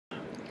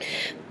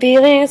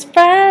Feelings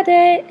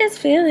Friday, it's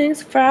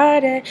Feelings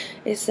Friday.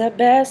 It's the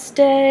best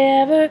day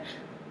ever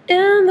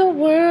in the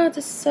world.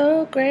 It's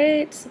so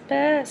great, it's the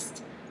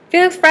best.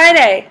 Feelings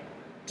Friday.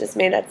 Just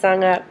made that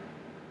song up.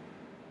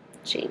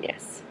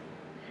 Genius.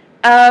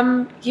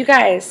 You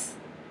guys,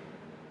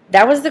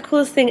 that was the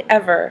coolest thing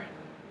ever.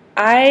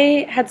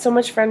 I had so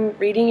much fun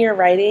reading your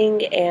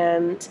writing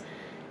and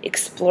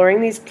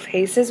exploring these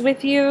places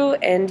with you,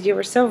 and you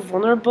were so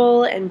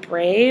vulnerable and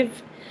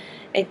brave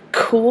and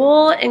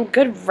cool and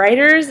good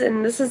writers,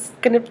 and this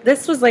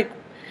was like,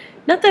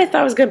 not that I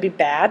thought it was gonna be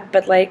bad,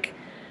 but like,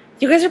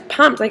 you guys are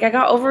pumped. Like, I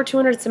got over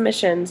 200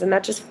 submissions, and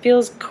that just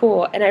feels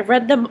cool, and I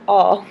read them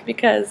all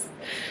because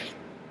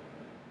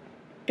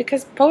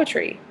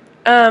poetry.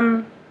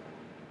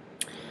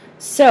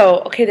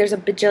 So, okay, there's a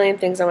bajillion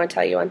things I want to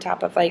tell you on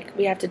top of, like,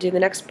 we have to do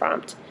the next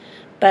prompt.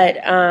 But,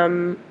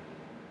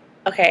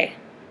 okay,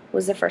 what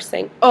was the first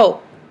thing?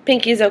 Oh,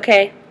 Pinky's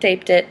okay,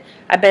 taped it.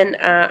 I'm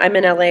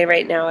in LA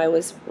right now. I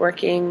was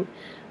working,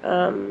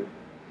 I've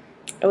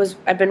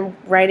been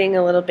writing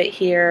a little bit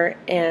here,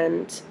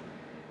 and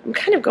I'm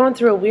kind of going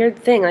through a weird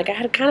thing. Like, I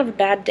had kind of a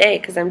bad day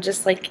because I'm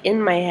just, like,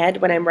 in my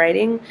head when I'm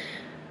writing,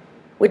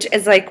 which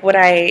is like what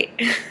I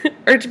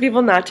urge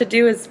people not to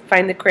do, is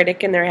find the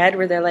critic in their head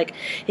where they're like,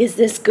 is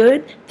this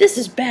good? This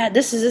is bad.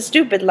 This is a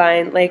stupid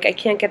line. Like, I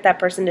can't get that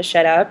person to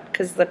shut up,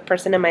 because the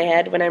person in my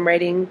head when I'm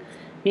writing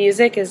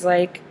music is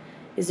like,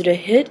 is it a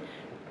hit?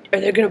 Are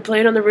they going to play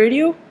it on the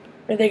radio?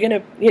 Are they going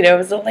to,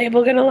 is the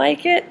label going to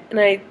like it?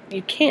 And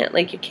you can't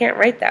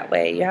write that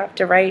way. You have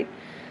to write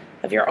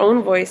of your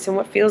own voice and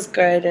what feels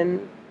good.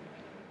 And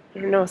I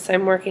don't know, so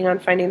I'm working on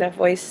finding that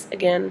voice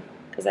again,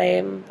 because I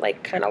am,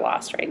 like, kind of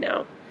lost right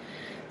now.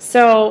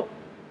 So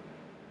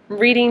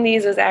reading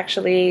these has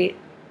actually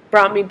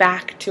brought me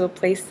back to a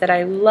place that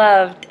I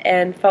loved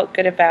and felt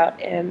good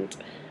about, and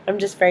I'm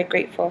just very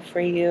grateful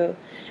for you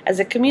as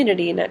a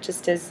community, not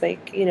just as,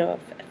 like,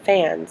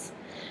 fans.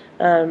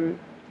 And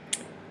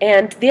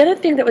the other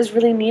thing that was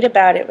really neat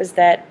about it was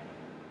that,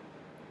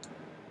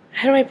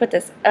 how do I put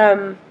this?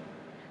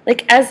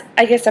 Like, as,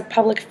 I guess, a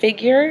public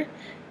figure,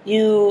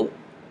 you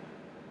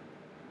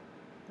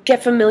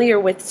get familiar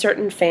with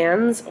certain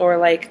fans, or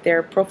like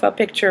their profile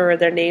picture or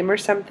their name or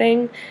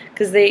something,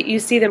 because you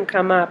see them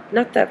come up,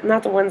 not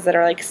the ones that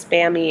are like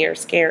spammy or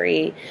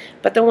scary,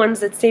 but the ones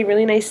that say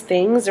really nice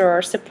things, or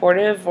are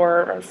supportive,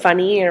 or are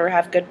funny, or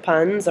have good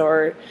puns,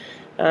 or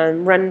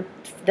run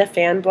the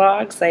fan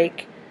blogs.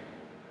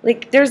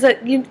 Like there's a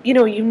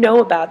you know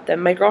about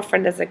them. My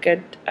girlfriend has a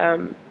good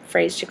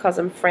phrase. She calls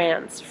them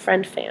friend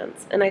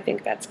fans, and I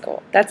think that's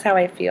cool. That's how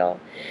I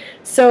feel.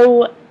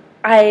 So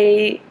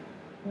I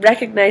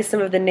recognize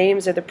some of the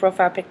names or the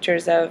profile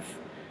pictures of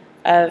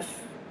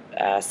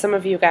some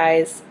of you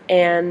guys,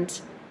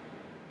 and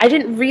I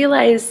didn't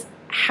realize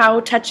how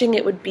touching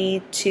it would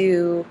be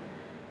to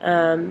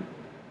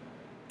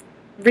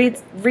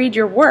read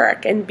your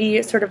work and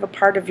be sort of a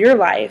part of your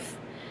life.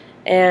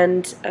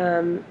 And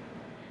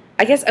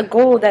I guess a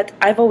goal that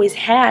I've always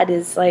had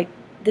is, like,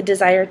 the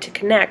desire to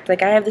connect.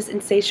 Like, I have this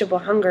insatiable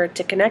hunger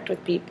to connect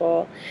with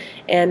people,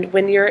 and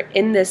when you're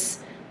in this,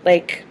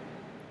 like,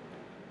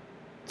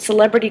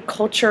 celebrity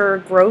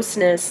culture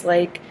grossness,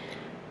 like,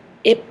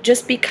 it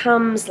just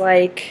becomes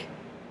like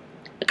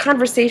a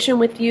conversation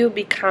with you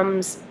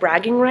becomes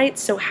bragging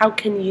rights. So how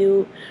can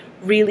you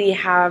really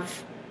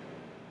have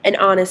an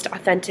honest,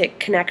 authentic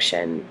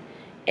connection,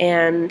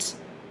 and,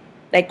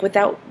 like,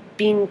 without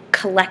being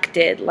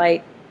collected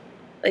like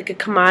a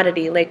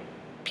commodity? Like,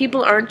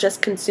 people aren't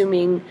just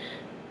consuming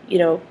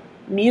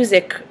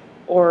music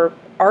or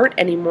art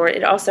anymore.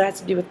 It also has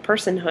to do with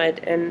personhood,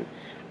 and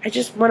I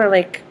just want to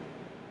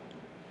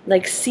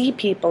like see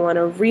people on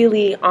a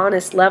really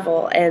honest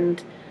level,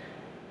 and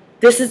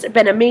this has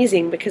been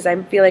amazing because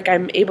I feel like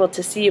I'm able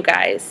to see you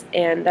guys,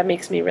 and that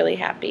makes me really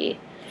happy.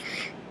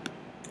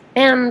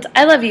 And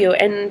I love you,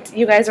 and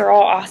you guys are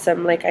all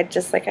awesome, like I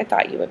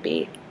thought you would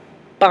be.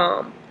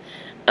 Bomb.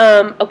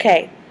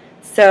 Okay,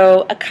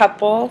 so a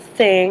couple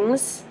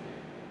things.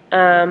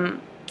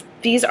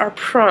 These are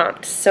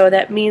prompts, so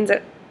that means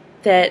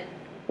that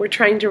we're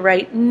trying to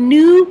write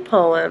new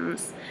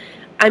poems.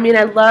 I mean,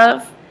 I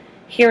love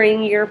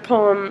hearing your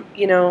poem,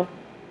 a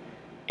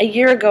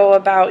year ago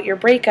about your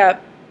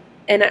breakup,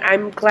 and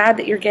I'm glad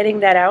that you're getting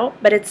that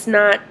out, but it's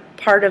not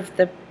part of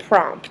the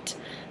prompt.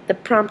 The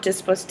prompt is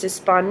supposed to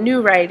spawn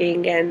new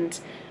writing and,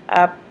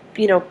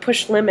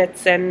 push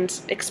limits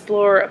and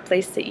explore a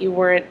place that you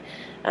weren't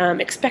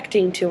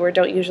expecting to or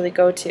don't usually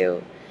go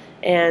to.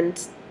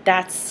 And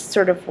that's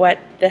sort of what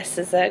this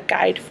is a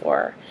guide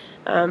for.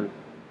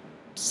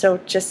 So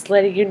just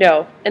letting you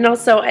know. And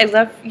also, I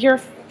love your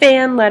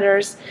fan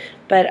letters,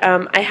 but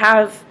I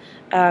have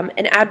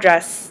an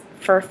address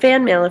for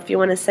fan mail if you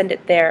want to send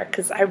it there,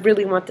 because I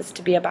really want this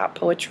to be about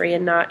poetry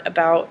and not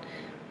about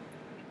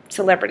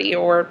celebrity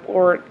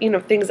or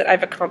things that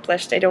I've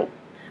accomplished.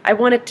 I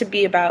want it to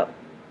be about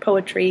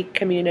poetry,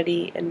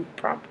 community, and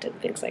prompt and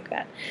things like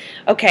that.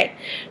 Okay,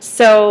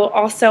 so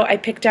also I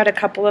picked out a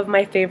couple of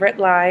my favorite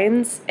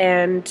lines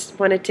and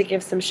wanted to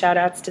give some shout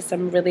outs to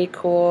some really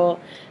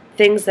cool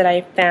things that I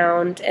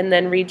found and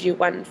then read you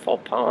one full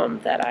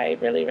poem that I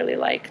really, really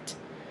liked.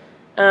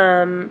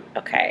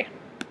 Okay,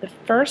 the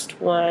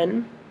first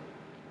one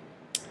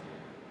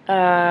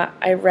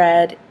I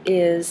read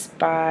is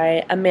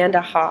by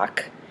Amanda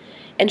Hawke,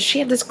 and she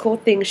had this cool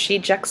thing. She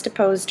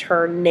juxtaposed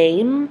her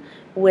name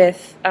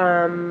with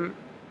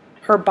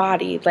her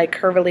body, like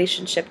her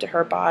relationship to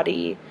her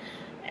body.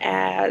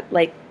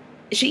 Like,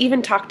 she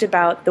even talked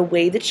about the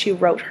way that she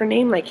wrote her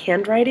name, like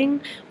handwriting,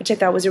 which I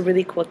thought was a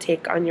really cool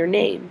take on your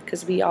name,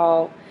 because we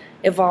all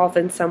evolve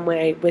in some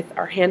way with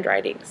our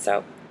handwriting.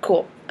 So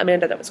cool,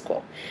 Amanda, that was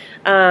cool.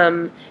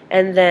 And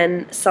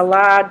then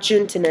Salah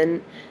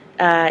Juntanen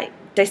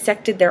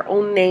dissected their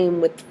own name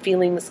with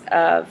feelings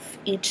of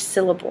each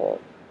syllable.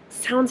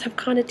 Sounds have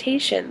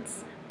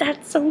connotations.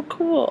 That's so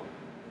cool.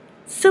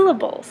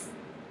 Syllables.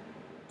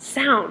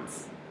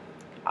 Sounds.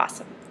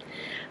 Awesome.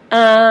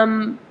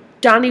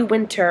 Donnie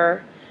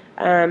Winter,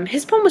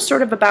 his poem was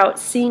sort of about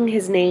seeing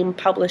his name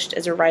published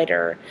as a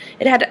writer.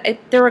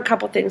 There were a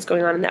couple things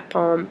going on in that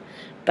poem,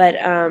 but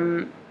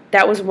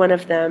that was one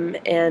of them,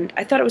 and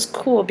I thought it was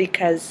cool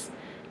because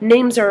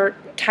names are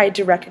tied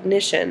to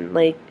recognition.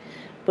 Like,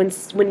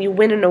 when you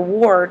win an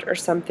award or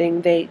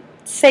something, they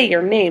say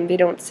your name. They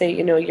don't say,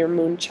 your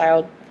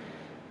moonchild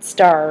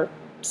star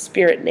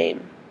spirit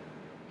name,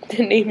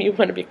 the name you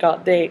want to be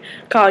called. They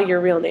call your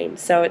real name.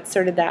 So it's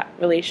sort of that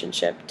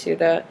relationship to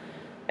the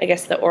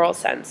oral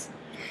sense.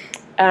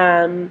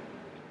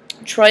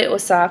 Troy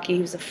Osaki,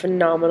 who's a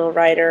phenomenal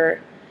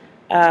writer,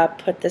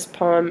 put this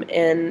poem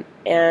in,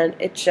 and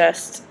it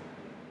just,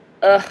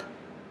 it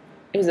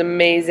was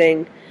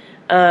amazing.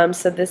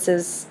 So this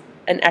is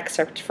an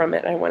excerpt from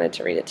it. I wanted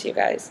to read it to you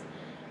guys.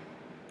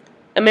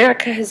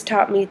 America has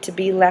taught me to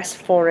be less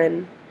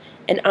foreign,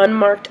 an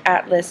unmarked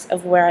atlas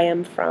of where I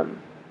am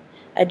from.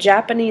 A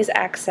Japanese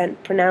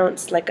accent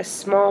pronounced like a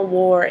small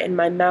war in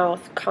my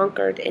mouth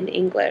conquered in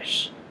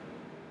English.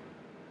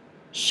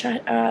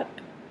 Shut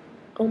up.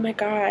 Oh my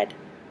God.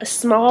 A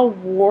small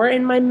war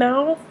in my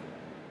mouth?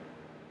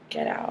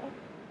 Get out.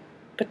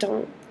 But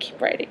don't keep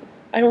writing.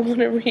 I want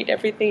to read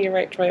everything you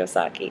write, Troy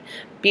Osaki.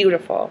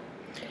 Beautiful.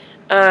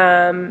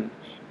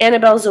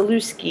 Annabelle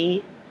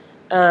Zalewski.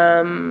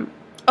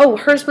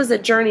 Hers was a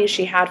journey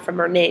she had from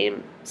her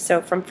name.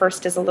 So from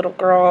first as a little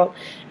girl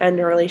and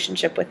her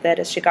relationship with it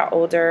as she got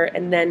older,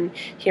 and then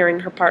hearing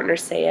her partner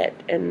say it.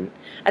 And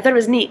I thought it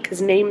was neat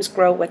because names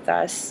grow with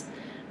us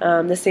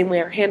the same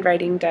way our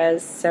handwriting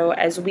does. So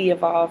as we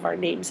evolve, our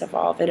names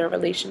evolve, and our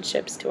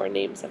relationships to our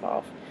names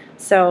evolve.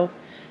 So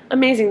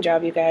amazing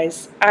job, you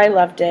guys. I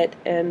loved it,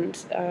 and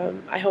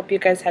I hope you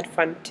guys had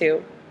fun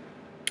too.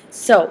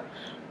 So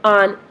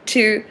on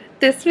to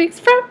this week's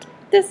prompt.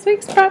 This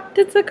week's prompt,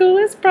 it's the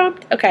coolest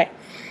prompt. Okay.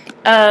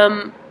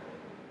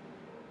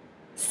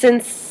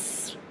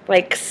 Since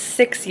like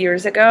 6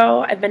 years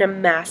ago, I've been a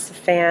massive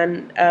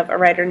fan of a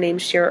writer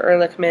named Shira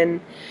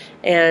Ehrlichman,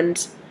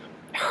 and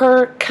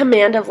her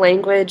command of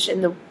language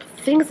and the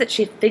things that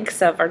she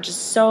thinks of are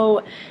just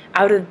so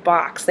out of the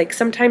box. Like,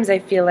 sometimes I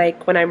feel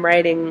like when I'm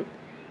writing,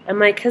 I'm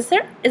like, is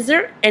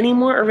there any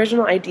more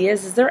original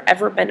ideas? Has there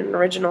ever been an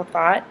original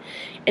thought?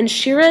 And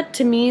Shira,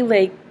 to me,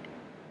 like,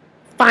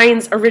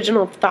 finds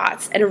original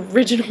thoughts and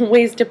original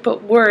ways to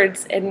put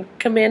words and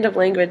command of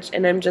language,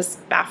 and I'm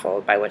just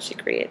baffled by what she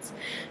creates.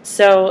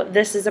 So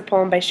this is a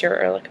poem by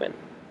Shira Ehrlichman.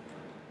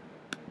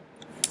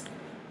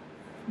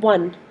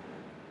 1.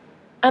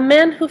 A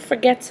man who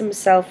forgets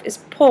himself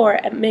is poor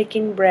at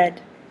making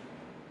bread.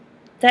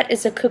 That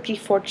is a cookie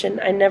fortune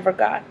I never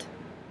got.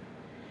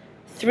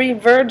 3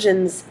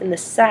 virgins in the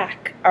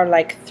sack are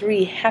like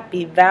 3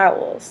 happy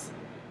vowels.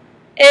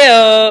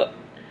 Ew!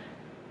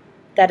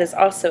 That is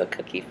also a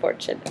cookie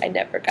fortune I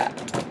never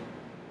got.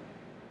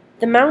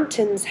 The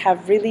mountains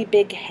have really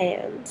big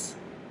hands.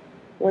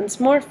 Once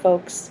more,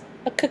 folks,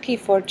 a cookie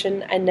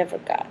fortune I never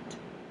got.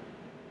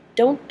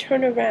 Don't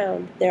turn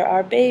around, there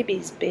are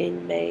babies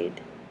being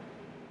made.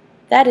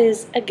 That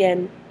is,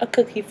 again, a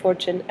cookie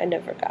fortune I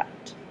never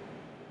got.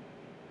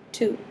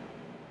 2.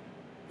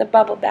 The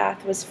bubble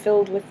bath was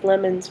filled with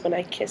lemons when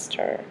I kissed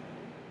her.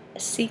 A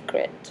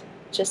secret,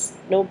 just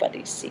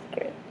nobody's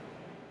secret.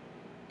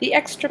 The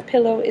extra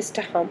pillow is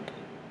to hump.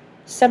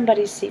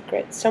 Somebody's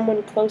secret,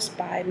 someone close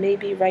by,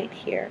 maybe right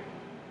here.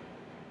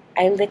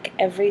 I lick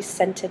every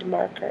scented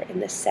marker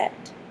in the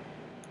set.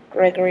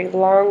 Gregory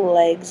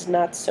Longlegs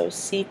not so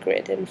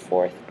secret in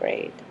 4th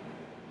grade.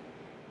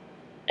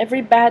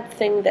 Every bad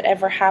thing that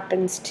ever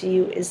happens to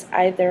you is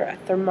either a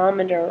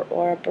thermometer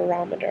or a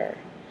barometer.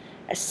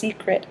 A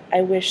secret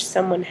I wish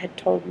someone had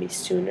told me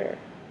sooner.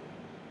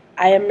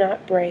 I am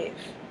not brave,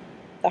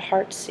 the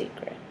heart's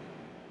secret.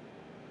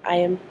 I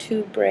am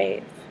too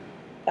brave,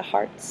 the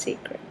heart's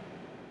secret.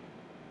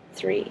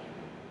 3.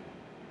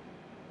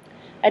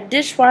 A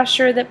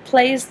dishwasher that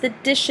plays the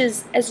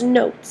dishes as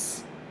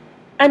notes.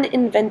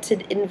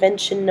 Uninvented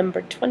invention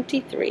number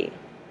 23.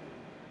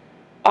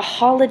 A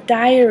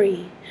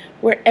holodiary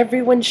where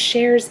everyone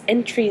shares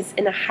entries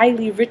in a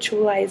highly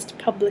ritualized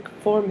public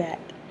format.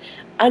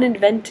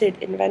 Uninvented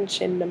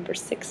invention number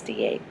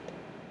 68.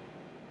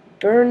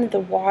 Burn the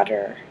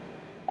water.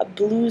 a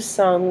blues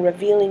song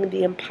revealing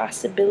the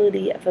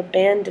impossibility of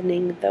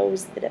abandoning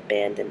those that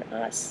abandon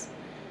us.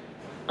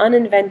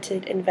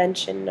 Uninvented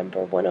invention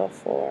number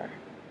 104.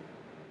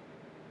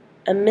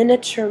 A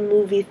miniature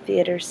movie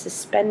theater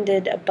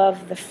suspended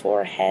above the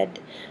forehead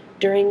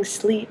during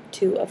sleep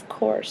to, of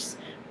course,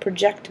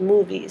 project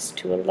movies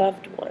to a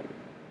loved one.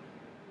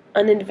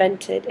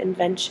 Uninvented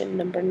invention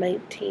number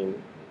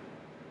 19.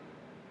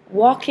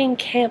 Walking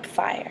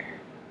campfire,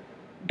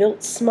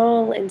 built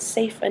small and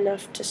safe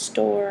enough to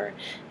store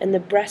in the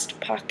breast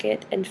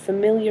pocket and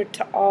familiar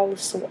to all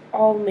so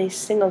all may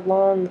sing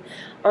along.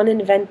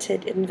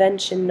 Uninvented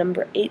invention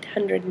number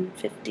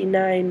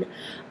 859.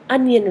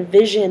 Onion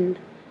vision,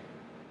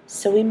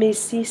 so we may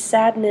see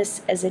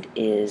sadness as it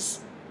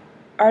is,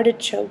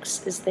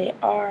 artichokes as they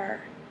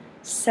are,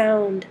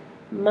 sound,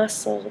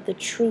 muscle, the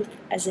truth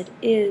as it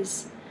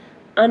is.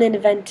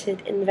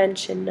 Uninvented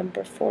invention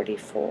number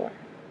 44.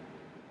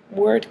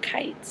 Word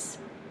kites.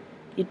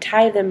 You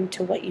tie them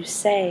to what you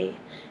say,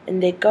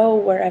 and they go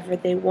wherever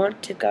they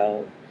want to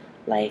go,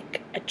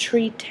 like a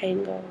tree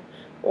tangle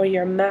or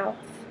your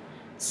mouth,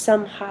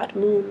 some hot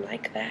moon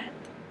like that.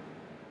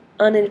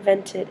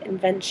 Uninvented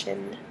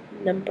invention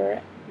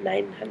number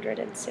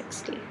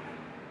 960.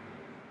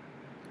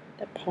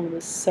 That poem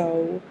is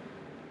so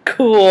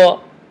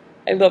cool.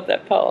 I love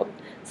that poem.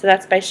 So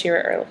that's by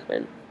Shira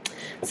Ehrlichman.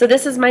 So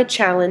this is my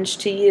challenge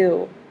to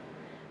you.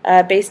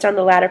 Based on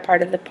the latter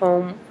part of the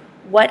poem,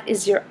 what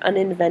is your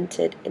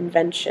uninvented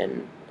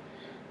invention?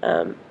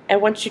 I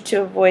want you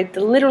to avoid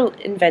the literal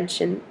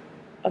invention,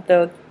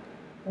 although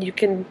you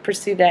can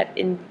pursue that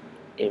in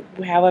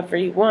however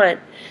you want.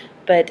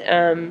 But,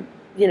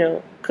 you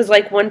know, because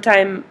like one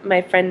time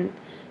my friend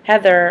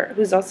Heather,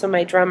 who's also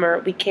my drummer,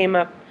 we came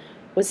up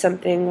with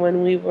something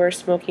when we were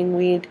smoking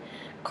weed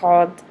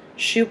called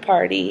Shoe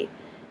Party.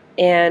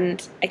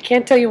 And I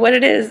can't tell you what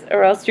it is,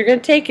 or else you're going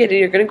to take it, and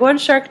you're going to go on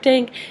Shark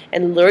Tank,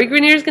 and Lori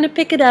Greiner is going to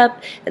pick it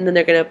up, and then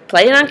they're going to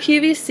play it on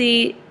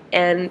QVC,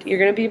 and you're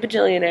going to be a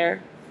bajillionaire.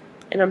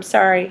 And I'm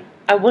sorry,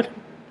 I want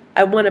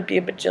to be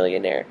a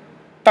bajillionaire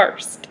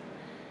first.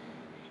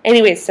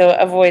 Anyway, so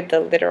avoid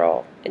the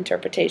literal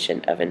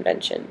interpretation of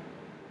invention.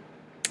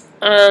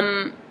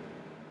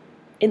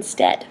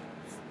 Instead,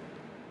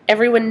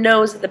 everyone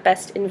knows that the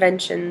best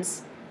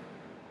inventions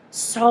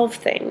solve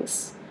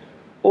things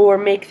or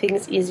make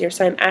things easier.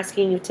 So I'm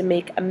asking you to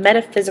make a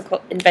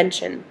metaphysical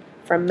invention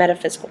for a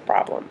metaphysical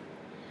problem.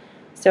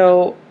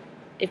 So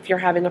if you're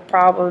having a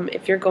problem,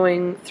 if you're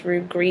going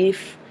through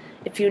grief,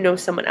 if you know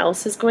someone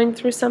else is going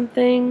through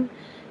something,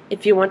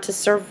 if you want to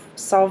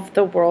solve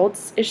the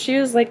world's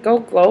issues, like go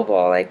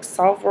global, like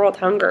solve world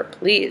hunger,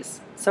 please.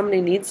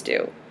 Somebody needs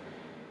to.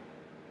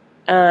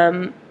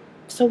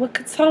 So what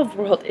could solve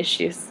world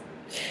issues?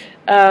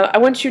 I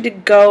want you to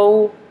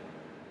go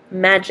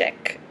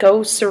magic,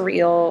 go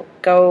surreal,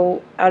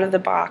 go out of the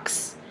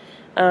box.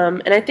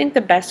 And I think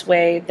the best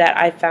way that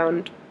I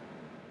found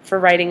for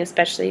writing,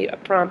 especially a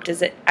prompt, is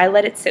that I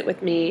let it sit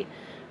with me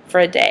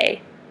for a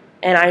day,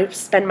 and I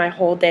spend my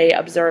whole day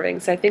observing.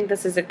 So I think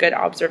this is a good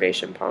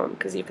observation poem,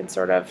 because you can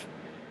sort of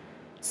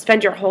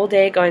spend your whole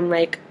day going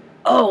like,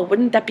 oh,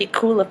 wouldn't that be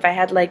cool if I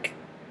had like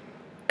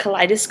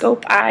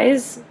kaleidoscope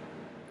eyes?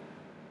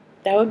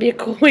 That would be a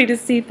cool way to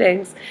see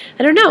things.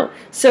 I don't know.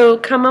 So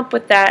come up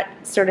with that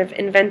sort of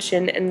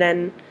invention and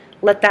then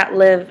let that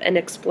live and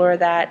explore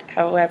that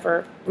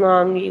however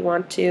long you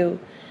want to.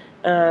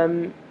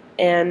 And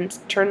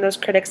turn those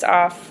critics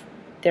off.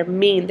 They're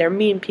mean. They're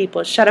mean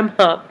people. Shut them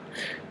up.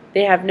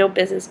 They have no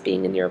business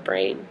being in your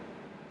brain.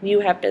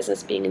 You have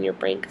business being in your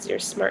brain because you're a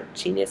smart,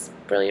 genius,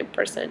 brilliant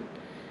person.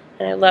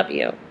 And I love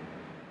you.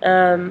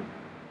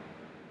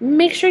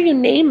 Make sure you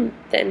name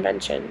the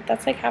invention.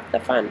 That's like half the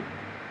fun.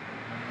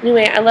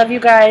 Anyway, I love you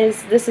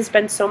guys. This has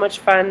been so much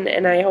fun,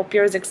 and I hope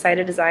you're as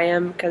excited as I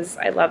am, because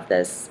I love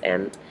this,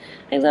 and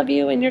I love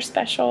you, and you're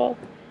special.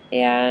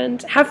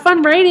 And have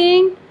fun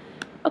writing.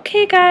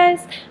 Okay,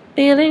 guys.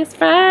 Feelings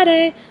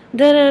Friday.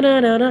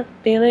 Da-da-da-da-da.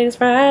 Feelings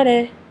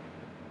Friday.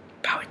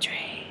 Poetry.